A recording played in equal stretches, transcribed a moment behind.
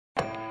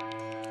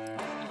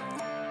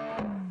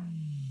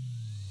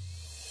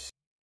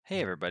Hey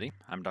everybody,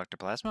 I'm Dr.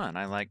 Plasma and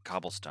I like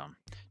Cobblestone.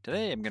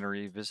 Today I'm going to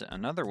revisit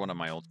another one of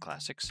my old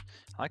classics.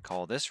 I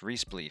call this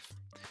Re-Spleef.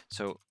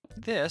 So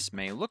this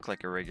may look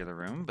like a regular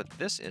room, but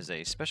this is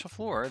a special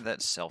floor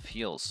that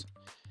self-heals.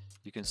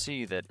 You can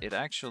see that it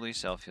actually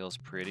self-heals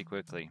pretty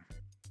quickly.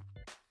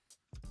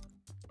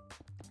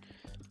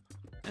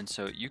 And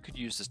so you could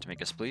use this to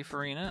make a spleef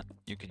arena.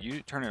 You could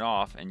turn it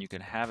off and you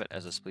could have it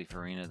as a spleef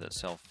arena that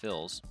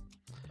self-fills.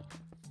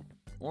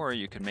 Or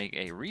you could make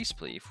a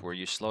re-spleef where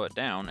you slow it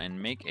down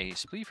and make a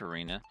spleef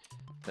arena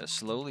that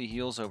slowly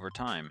heals over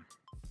time.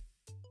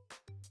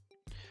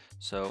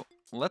 So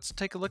let's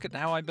take a look at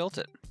how I built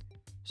it.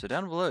 So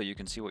down below you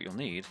can see what you'll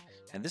need,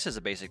 and this is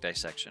a basic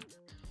dissection.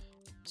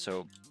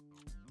 So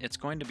it's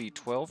going to be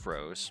 12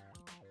 rows,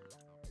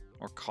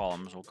 or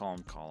columns, we'll call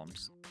them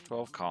columns,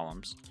 12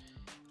 columns,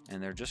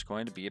 and they're just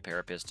going to be a pair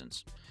of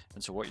pistons.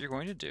 And so what you're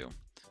going to do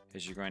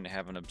is you're going to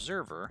have an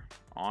observer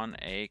on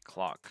a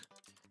clock.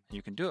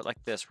 You can do it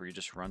like this, where you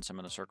just run some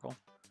in a circle,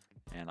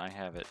 and I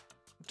have it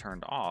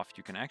turned off.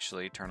 You can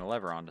actually turn a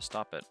lever on to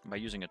stop it. By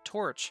using a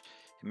torch,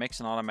 it makes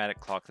an automatic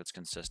clock that's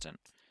consistent.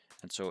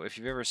 And so if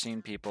you've ever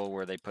seen people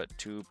where they put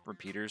two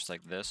repeaters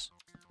like this,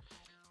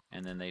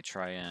 and then they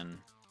try and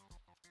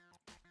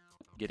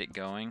get it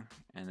going,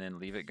 and then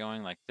leave it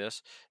going like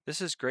this, this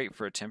is great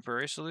for a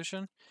temporary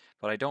solution,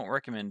 but I don't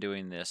recommend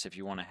doing this if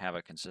you want to have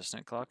a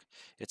consistent clock.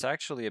 It's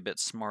actually a bit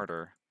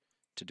smarter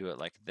to do it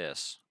like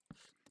this.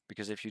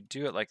 Because if you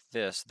do it like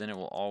this, then it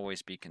will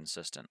always be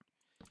consistent.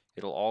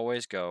 It'll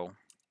always go,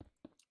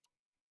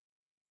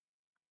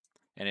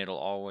 and it'll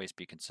always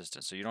be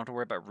consistent. So you don't have to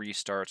worry about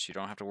restarts. You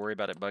don't have to worry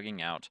about it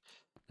bugging out.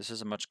 This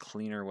is a much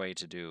cleaner way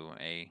to do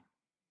a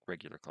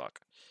regular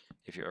clock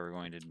if you're ever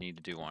going to need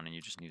to do one and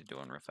you just need to do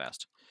one real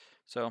fast.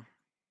 So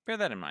bear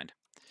that in mind.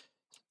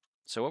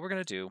 So what we're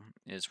going to do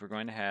is we're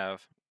going to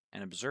have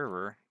an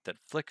observer that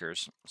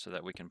flickers so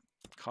that we can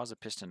cause a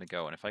piston to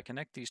go. And if I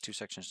connect these two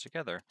sections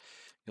together,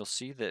 you'll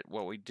see that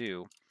what we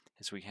do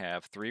is we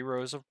have 3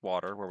 rows of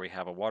water where we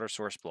have a water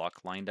source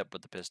block lined up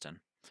with the piston.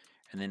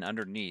 And then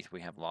underneath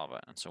we have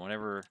lava. And so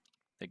whenever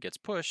it gets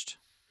pushed,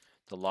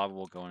 the lava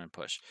will go in and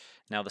push.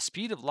 Now the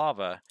speed of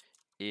lava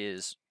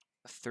is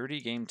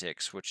 30 game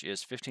ticks, which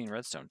is 15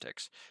 redstone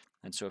ticks.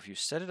 And so if you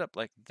set it up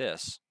like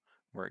this,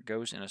 where it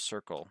goes in a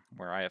circle,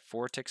 where I have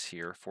 4 ticks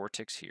here, 4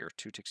 ticks here,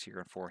 2 ticks here,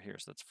 and 4 here.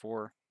 So that's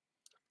 4.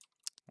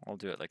 I'll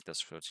do it like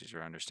this so it's easier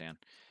to understand.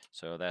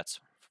 So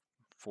that's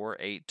 4,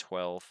 8,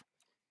 12,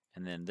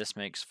 and then this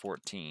makes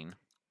 14,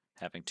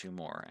 having 2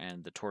 more,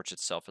 and the torch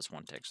itself is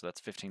 1 tick. So that's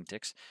 15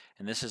 ticks,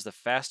 and this is the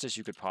fastest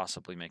you could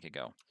possibly make it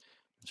go.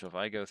 So if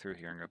I go through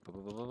here and go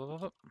boop, boop, boop, boop,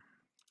 boop, boop.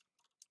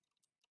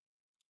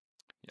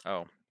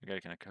 Oh, you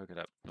gotta kind of hook it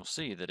up. You'll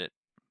see that it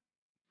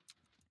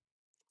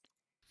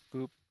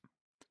boop,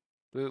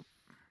 boop,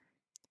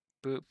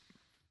 boop,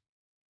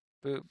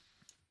 boop.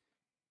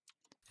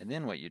 And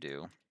then what you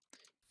do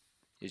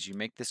is you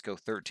make this go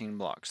 13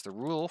 blocks. The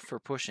rule for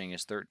pushing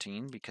is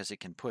 13 because it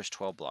can push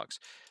 12 blocks.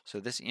 So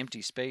this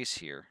empty space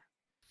here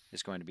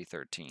is going to be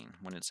 13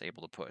 when it's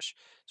able to push.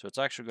 So it's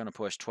actually going to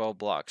push 12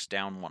 blocks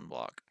down 1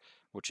 block,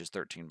 which is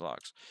 13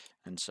 blocks.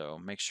 And so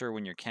make sure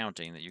when you're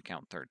counting that you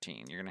count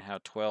 13. You're going to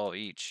have 12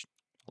 each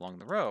along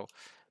the row,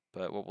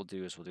 but what we'll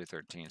do is we'll do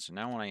 13. So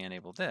now when I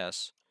enable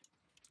this,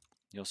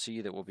 you'll see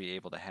that we'll be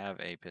able to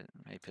have a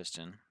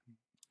piston.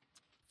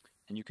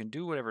 And you can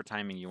do whatever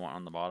timing you want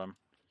on the bottom.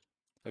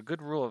 A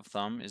good rule of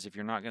thumb is if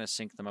you're not going to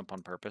sync them up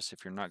on purpose,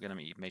 if you're not going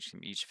to make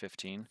them each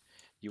 15,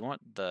 you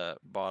want the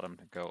bottom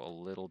to go a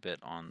little bit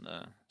on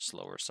the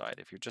slower side.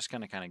 If you're just going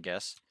to kind of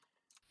guess,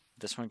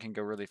 this one can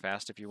go really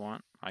fast if you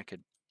want. I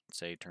could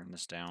say turn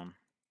this down.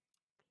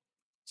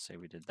 Say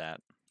we did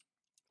that.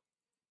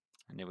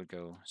 And it would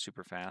go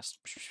super fast.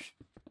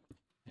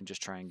 And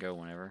just try and go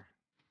whenever.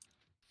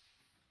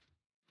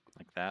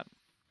 Like that.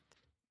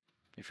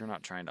 If you're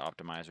not trying to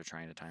optimize or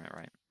trying to time it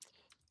right.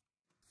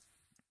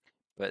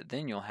 But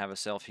then you'll have a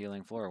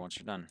self-healing floor once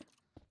you're done.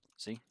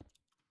 See?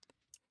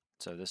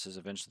 So this is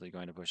eventually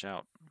going to push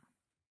out.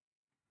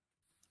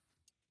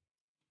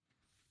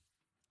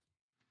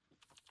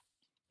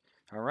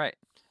 Alright,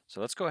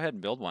 so let's go ahead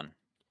and build one.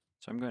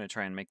 So I'm going to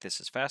try and make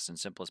this as fast and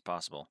simple as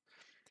possible.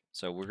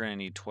 So we're going to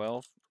need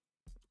 12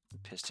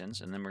 pistons,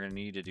 and then we're going to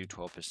need to do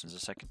 12 pistons a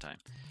second time.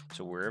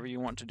 So wherever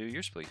you want to do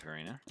your spleef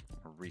arena,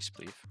 or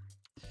re-spleef,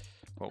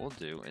 what we'll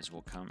do is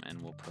we'll come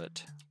and we'll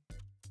put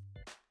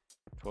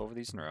 12 of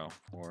these in a row.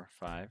 4,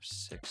 5,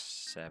 6,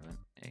 7,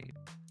 8,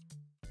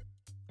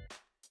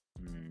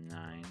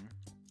 9,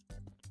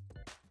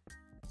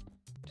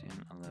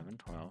 10, 11,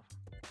 12.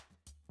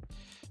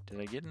 Did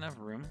I get enough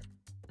room?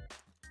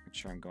 Make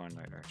sure I'm going in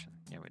the right direction.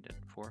 Yeah, we did.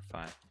 4,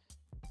 5,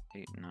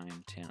 8,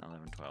 9, 10,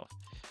 11, 12.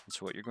 And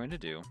so what you're going to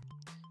do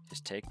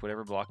is take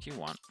whatever block you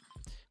want.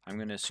 I'm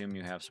going to assume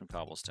you have some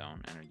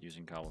cobblestone and are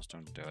using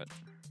cobblestone to do it.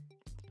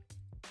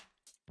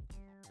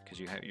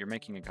 Because you're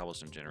making a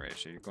cobblestone generator,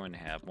 so you're going to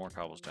have more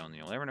cobblestone than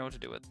you'll ever know what to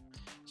do with.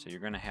 So you're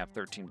going to have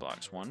 13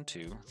 blocks. 1,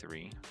 2,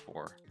 3,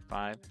 4,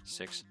 5,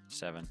 6,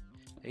 7,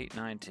 8,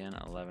 9, 10,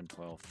 11,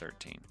 12,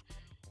 13.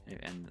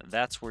 And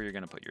that's where you're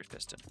going to put your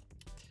piston.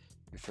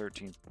 your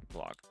 13th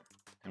block.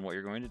 And what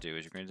you're going to do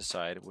is you're going to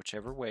decide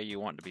whichever way you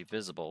want to be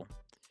visible.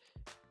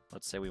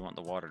 Let's say we want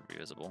the water to be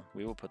visible.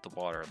 We will put the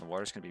water, and the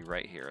water's going to be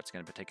right here. It's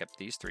going to take up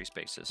these 3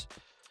 spaces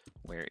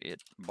where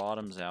it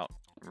bottoms out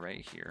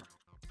right here.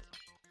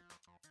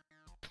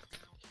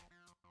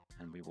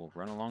 And we will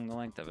run along the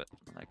length of it,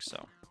 like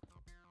so.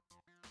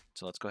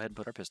 So let's go ahead and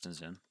put our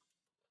pistons in.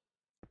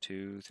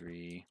 2,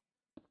 3,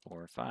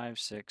 4, 5,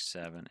 6,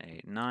 7,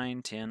 8,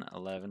 9, 10,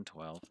 11,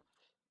 12.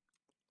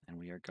 And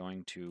we are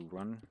going to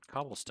run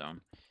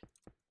cobblestone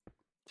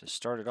to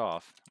start it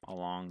off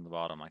along the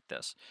bottom like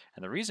this.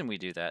 And the reason we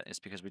do that is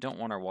because we don't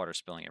want our water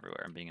spilling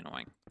everywhere and being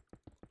annoying.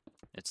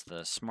 It's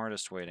the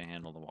smartest way to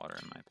handle the water,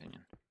 in my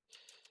opinion.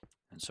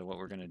 And so what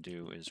we're going to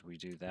do is we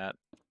do that.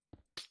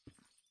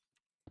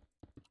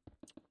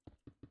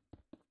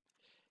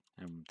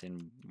 And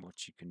then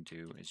what you can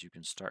do is you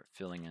can start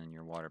filling in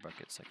your water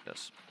buckets like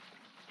this.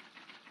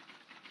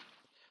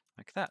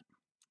 Like that.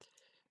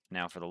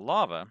 Now for the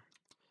lava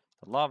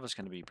is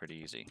going to be pretty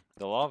easy.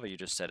 The lava you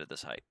just set at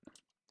this height.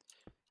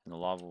 And the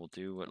lava will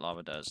do what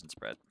lava does and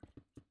spread.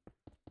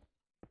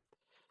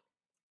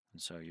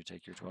 And so you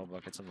take your 12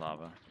 buckets of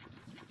lava.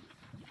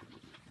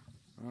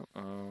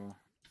 Uh-oh.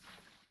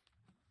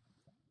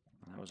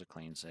 That was a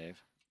clean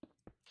save.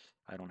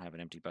 I don't have an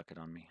empty bucket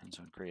on me, and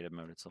so in creative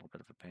mode it's a little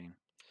bit of a pain.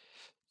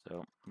 So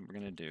what we're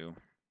going to do,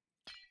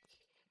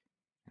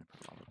 I'm going to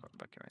put a lava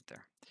bucket right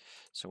there.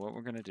 So what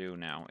we're going to do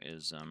now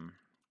is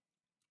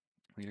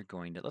we are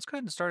going to, let's go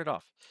ahead and start it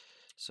off.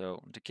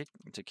 So to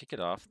kick it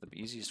off, the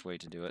easiest way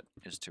to do it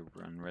is to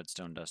run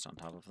redstone dust on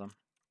top of them.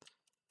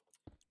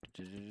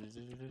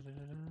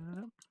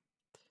 And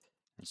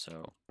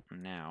so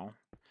now,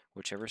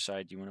 whichever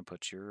side you want to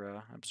put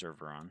your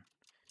observer on,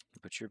 you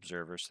put your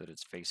observer so that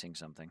it's facing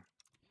something,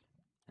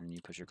 and then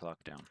you put your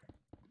clock down.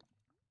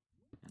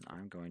 And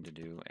I'm going to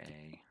do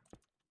a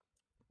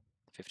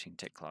 15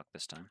 tick clock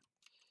this time.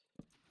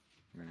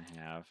 We're going to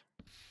have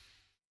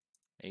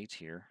 8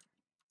 here,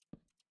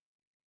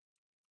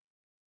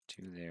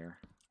 2 there,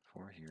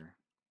 4 here.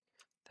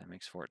 That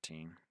makes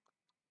 14.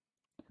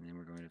 And then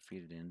we're going to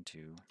feed it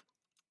into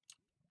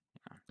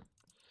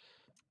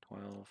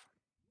 12,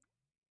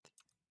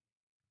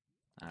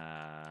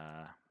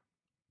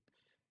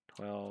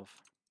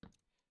 12,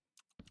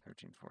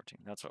 13, 14.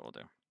 That's what we'll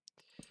do.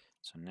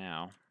 So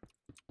now,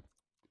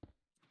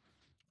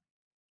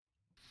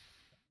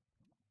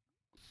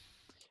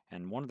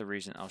 and one of the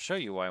reasons, I'll show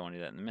you why I want to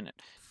do that in a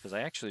minute, because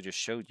I actually just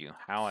showed you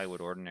how I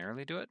would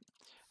ordinarily do it.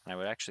 And I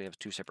would actually have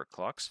 2 separate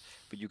clocks,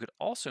 but you could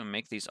also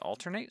make these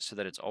alternate so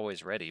that it's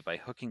always ready by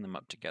hooking them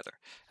up together.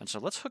 And so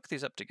let's hook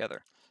these up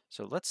together.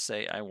 So let's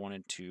say I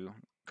wanted to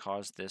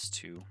cause this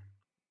to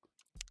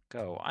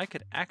go. I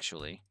could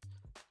actually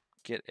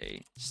get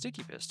a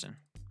sticky piston,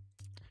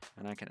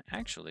 and I can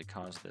actually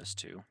cause this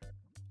to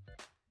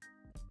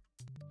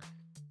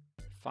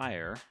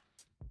fire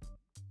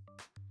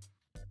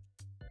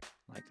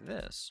like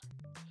this.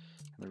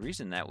 And the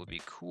reason that would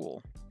be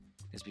cool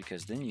is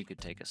because then you could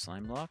take a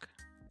slime block,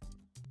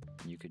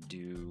 and you could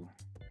do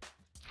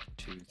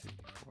 2, 3,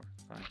 4,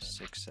 5,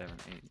 6, 7,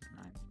 8,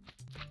 9,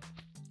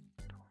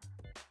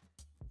 12.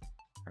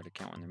 Hard to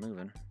count when they're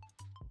moving.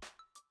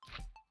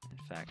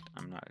 In fact,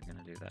 I'm not going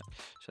to do that.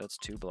 So that's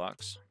 2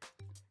 blocks.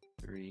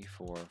 3,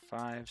 4,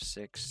 5,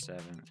 6,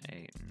 7,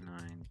 8,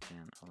 9,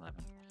 10,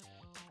 11.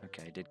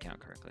 Okay, I did count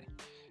correctly.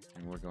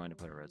 And we're going to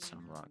put a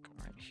redstone block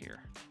right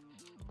here.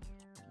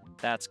 And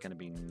that's going to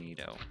be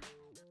neato.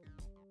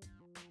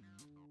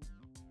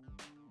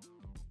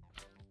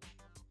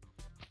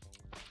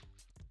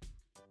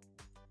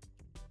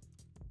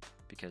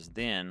 Because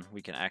then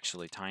we can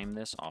actually time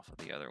this off of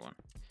the other one.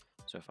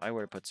 So if I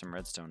were to put some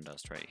redstone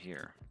dust right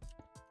here,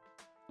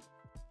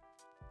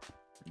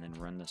 and then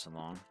run this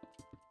along,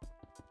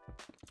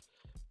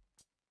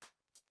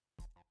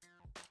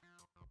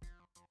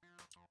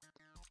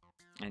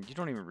 and you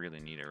don't even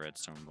really need a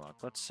redstone block.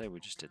 Let's say we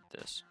just did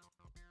this.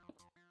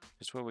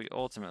 Because what we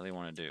ultimately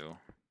want to do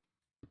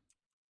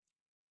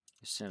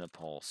is send a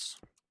pulse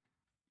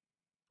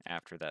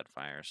after that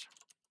fires.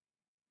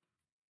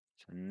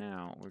 So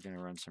now we're going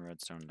to run some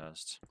redstone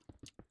dust.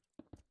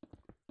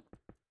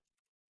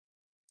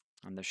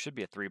 And there should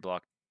be a 3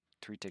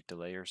 tick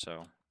delay or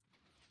so.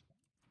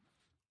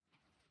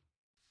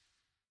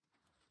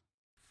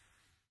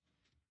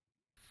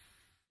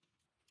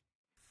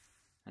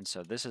 And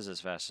so this is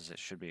as fast as it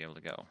should be able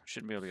to go.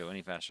 Shouldn't be able to go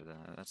any faster than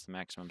that. That's the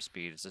maximum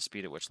speed. It's the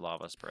speed at which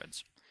lava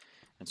spreads.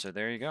 And so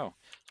there you go.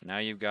 So now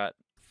you've got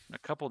a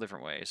couple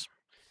different ways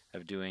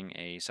of doing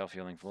a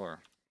self-healing floor.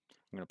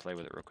 I'm going to play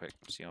with it real quick,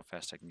 see how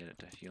fast I can get it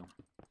to heal.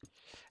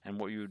 And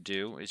what you would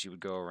do is you would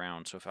go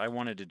around. So if I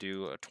wanted to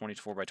do a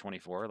 24 by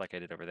 24 like I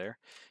did over there,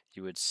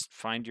 you would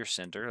find your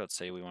center. Let's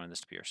say we wanted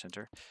this to be our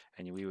center.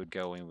 And we would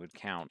go and we would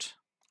count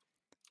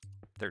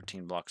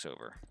 13 blocks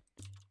over.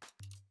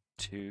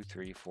 2,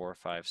 3, 4,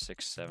 5,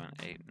 6, 7,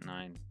 8,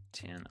 9,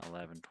 10,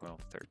 11, 12,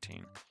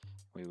 13.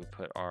 We would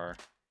put our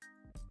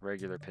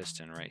regular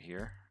piston right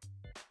here.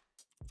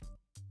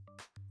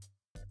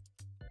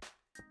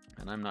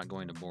 And I'm not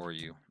going to bore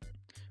you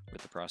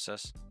with the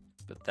process,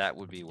 But that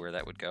would be where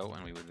that would go,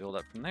 and we would build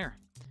up from there.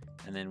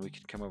 And then we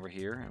could come over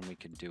here, and we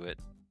could do it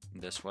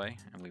this way,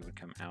 and we would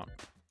come out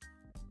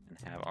and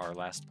have our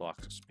last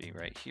blocks be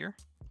right here.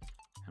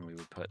 And we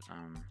would put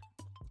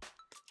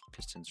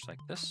pistons like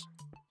this.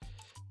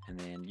 And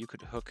then you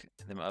could hook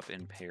them up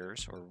in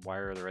pairs or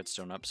wire the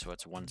redstone up so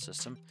it's one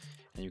system.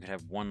 And you could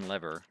have one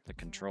lever that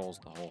controls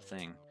the whole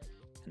thing.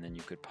 And then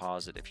you could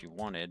pause it if you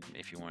wanted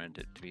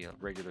it to be a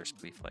regular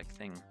spleef-like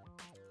thing.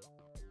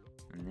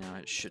 And now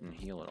it shouldn't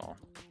heal at all.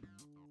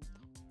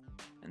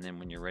 And then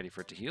when you're ready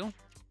for it to heal,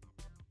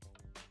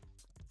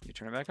 you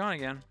turn it back on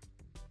again.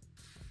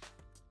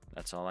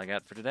 That's all I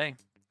got for today.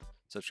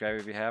 Subscribe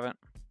if you haven't.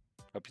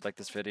 Hope you like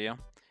this video.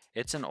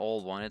 It's an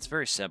old one. It's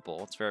very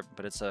simple.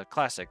 But it's a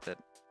classic that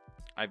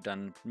I've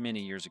done many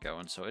years ago,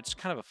 and so it's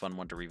kind of a fun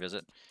one to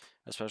revisit,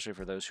 especially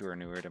for those who are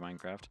newer to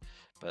Minecraft.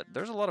 But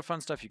there's a lot of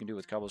fun stuff you can do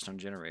with cobblestone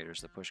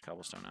generators that push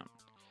cobblestone out.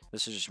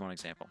 This is just one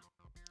example.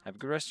 Have a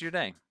good rest of your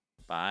day.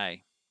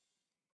 Bye.